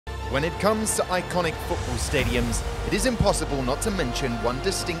When it comes to iconic football stadiums, it is impossible not to mention one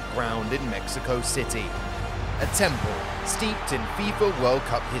distinct ground in Mexico City. A temple steeped in FIFA World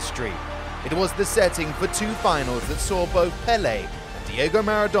Cup history. It was the setting for two finals that saw both Pele and Diego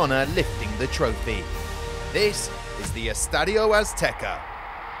Maradona lifting the trophy. This is the Estadio Azteca.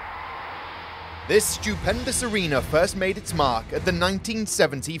 This stupendous arena first made its mark at the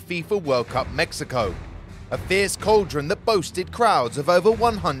 1970 FIFA World Cup Mexico, a fierce cauldron that boasted crowds of over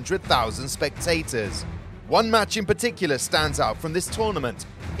 100,000 spectators. One match in particular stands out from this tournament: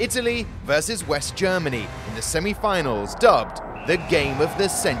 Italy versus West Germany in the semi-finals, dubbed the Game of the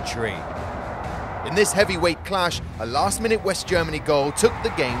Century. In this heavyweight clash, a last-minute West Germany goal took the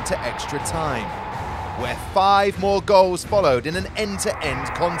game to extra time, where 5 more goals followed in an end-to-end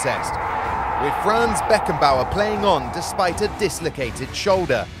contest, with Franz Beckenbauer playing on despite a dislocated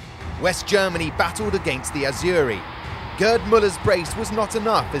shoulder. West Germany battled against the Azzurri. Gerd Muller's brace was not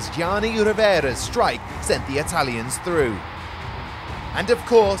enough as Gianni Rivera's strike sent the Italians through. And of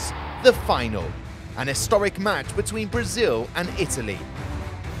course, the final, an historic match between Brazil and Italy.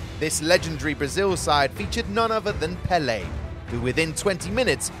 This legendary Brazil side featured none other than Pele, who within 20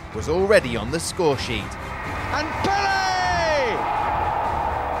 minutes was already on the score sheet. And Pele!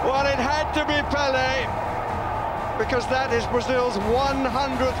 Well, it had to be Pele, because that is Brazil's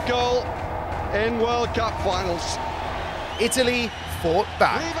 100th goal in World Cup finals. Italy fought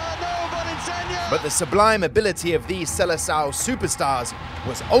back, but the sublime ability of these Seleção superstars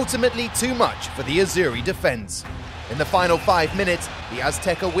was ultimately too much for the Azzurri defence. In the final 5 minutes, the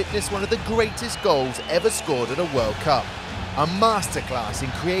Azteca witnessed one of the greatest goals ever scored at a World Cup. A masterclass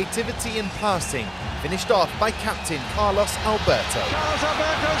in creativity and passing, finished off by captain Carlos Alberto. Carlos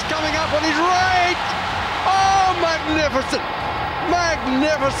Alberto's coming up on his right! Oh, magnificent!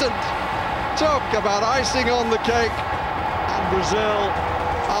 Magnificent! Talk about icing on the cake. And Brazil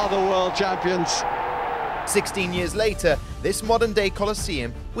are the world champions. 16 years later, this modern-day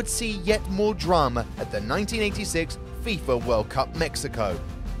Colosseum would see yet more drama at the 1986 FIFA World Cup Mexico.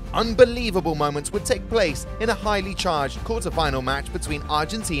 Unbelievable moments would take place in a highly charged quarter-final match between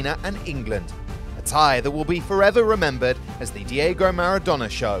Argentina and England, a tie that will be forever remembered as the Diego Maradona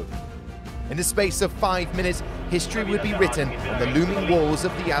show. In the space of 5 minutes, history would be written on the looming walls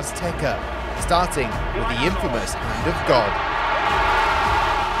of the Azteca, starting with the infamous Hand of God,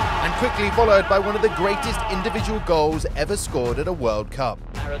 and quickly followed by one of the greatest individual goals ever scored at a World Cup.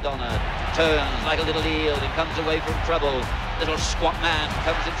 Maradona turns like a little eel and comes away from trouble. Little squat man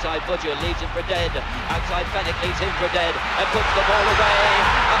comes inside Budger, leaves him for dead. Outside Fennick leaves him for dead and puts the ball away.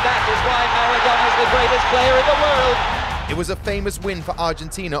 And that is why Maradona is the greatest player in the world. It was a famous win for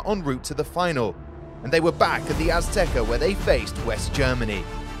Argentina en route to the final, and they were back at the Azteca where they faced West Germany.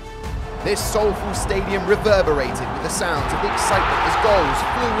 This soulful stadium reverberated with the sounds of the excitement as goals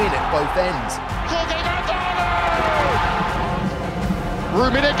flew in at both ends.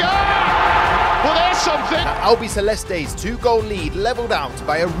 Well, there's something! Albiceleste's 2-goal lead levelled out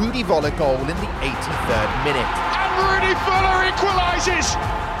by a Rudi Völler goal in the 83rd minute. And Rudi Völler equalises!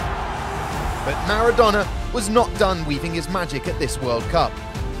 But Maradona was not done weaving his magic at this World Cup.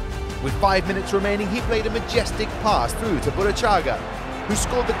 With 5 minutes remaining, he played a majestic pass through to Burruchaga, who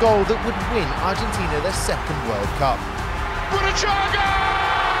scored the goal that would win Argentina their second World Cup. Burruchaga!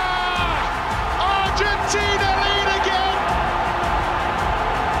 Argentina lead again!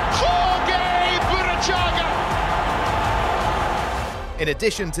 Jorge Burruchaga! In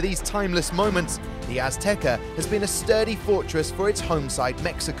addition to these timeless moments, the Azteca has been a sturdy fortress for its home side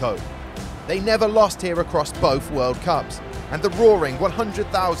Mexico. They never lost here across both World Cups, and the roaring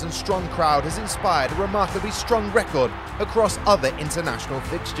 100,000 strong crowd has inspired a remarkably strong record across other international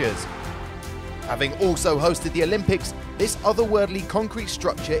fixtures. Having also hosted the Olympics, this otherworldly concrete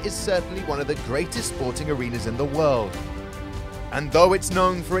structure is certainly one of the greatest sporting arenas in the world. And though it's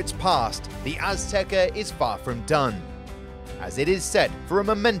known for its past, the Azteca is far from done, as it is set for a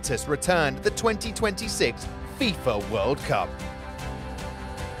momentous return to the 2026 FIFA World Cup.